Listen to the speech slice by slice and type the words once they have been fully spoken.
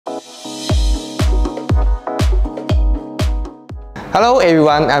Hello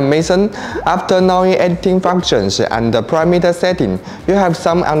everyone, I'm Mason. After knowing editing functions and the parameter setting, you have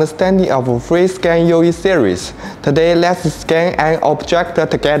some understanding of FreeScan UE series. Today, let's scan an object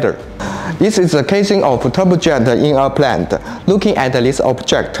together. This is the casing of Turbojet in a plant. Looking at this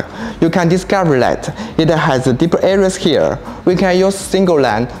object, you can discover that it has deeper areas here. We can use single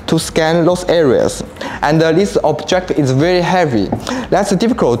line to scan those areas. And this object is very heavy. That's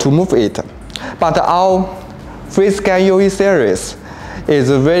difficult to move it. But our FreeScan UE series is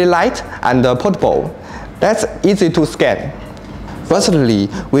very light and portable. That's easy to scan. Firstly,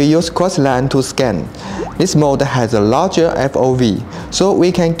 we use cross-line to scan. This mode has a larger FOV, so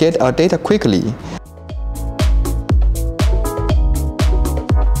we can get our data quickly.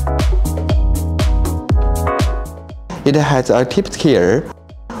 It has a tip here.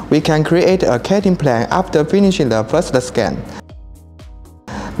 We can create a cutting plan after finishing the first scan.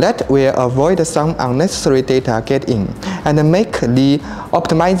 That will avoid some unnecessary data get in and make the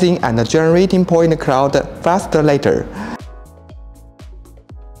optimizing and generating point cloud faster later.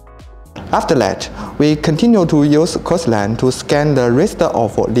 After that, we continue to use crossline to scan the rest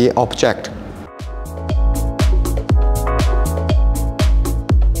of the object.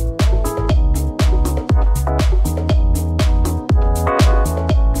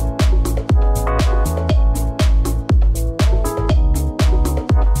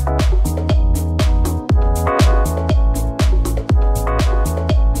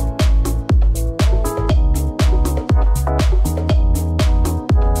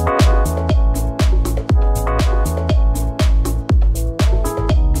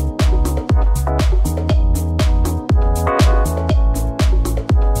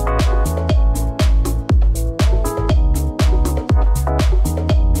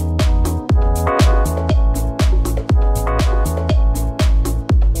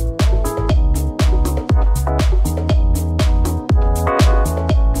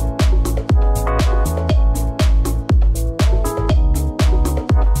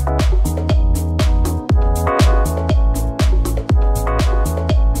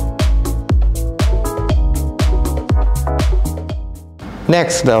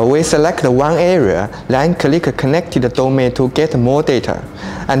 Next, we select one area, then click Connected Domain to get more data.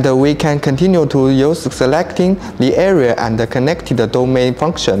 And we can continue to use selecting the area and the Connected Domain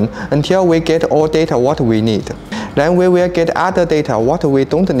function until we get all data what we need. Then we will get other data what we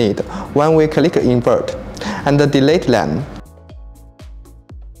don't need when we click Invert and delete them.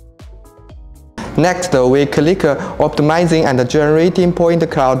 Next, we click Optimizing and Generating Point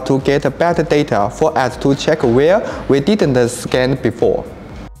Cloud to get better data for us to check where we didn't scan before.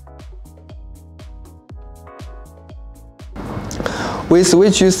 We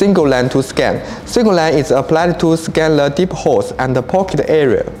switch to single line to scan. Single line is applied to scan the deep holes and the pocket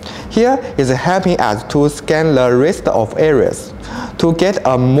area. Here is helping us to scan the rest of areas to get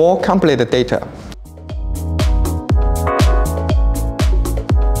a more complete data.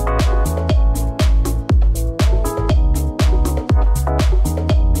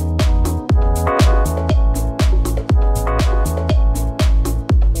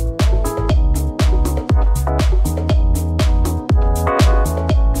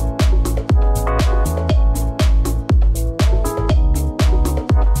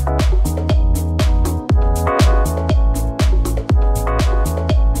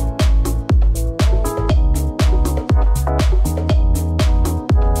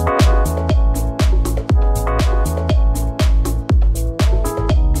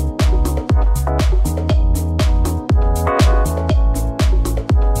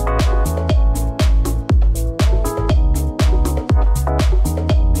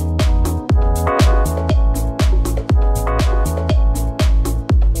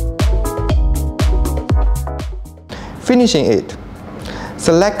 Finishing it.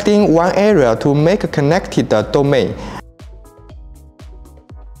 Selecting one area to make a connected domain.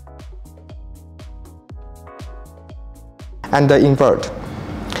 And invert.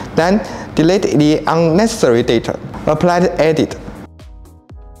 Then delete the unnecessary data. Apply the edit.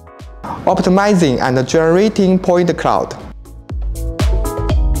 Optimizing and generating point cloud.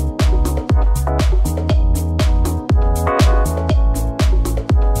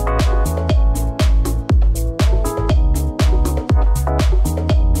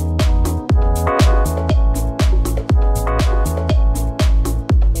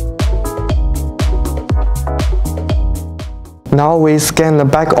 Now we scan the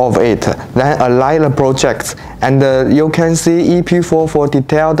back of it, then align the projects, and you can see ep8 for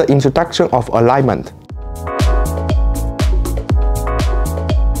detailed introduction of alignment.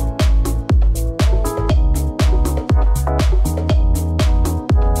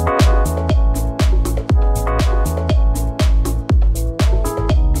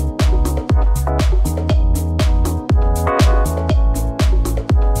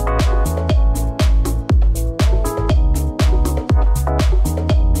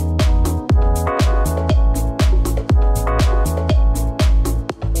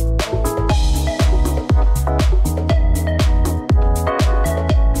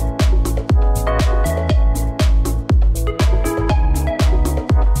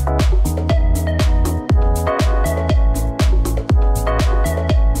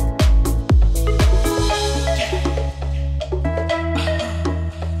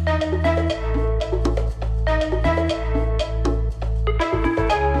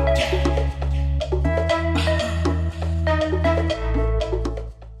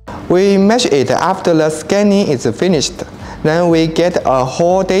 We measure it after the scanning is finished. Then we get a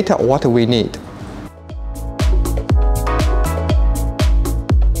whole data what we need.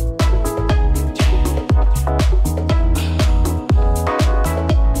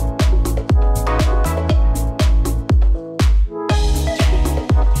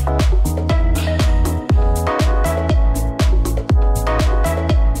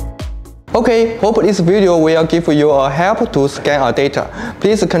 Okay, hope this video will give you a help to scan our data.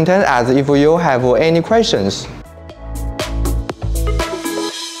 Please contact us if you have any questions.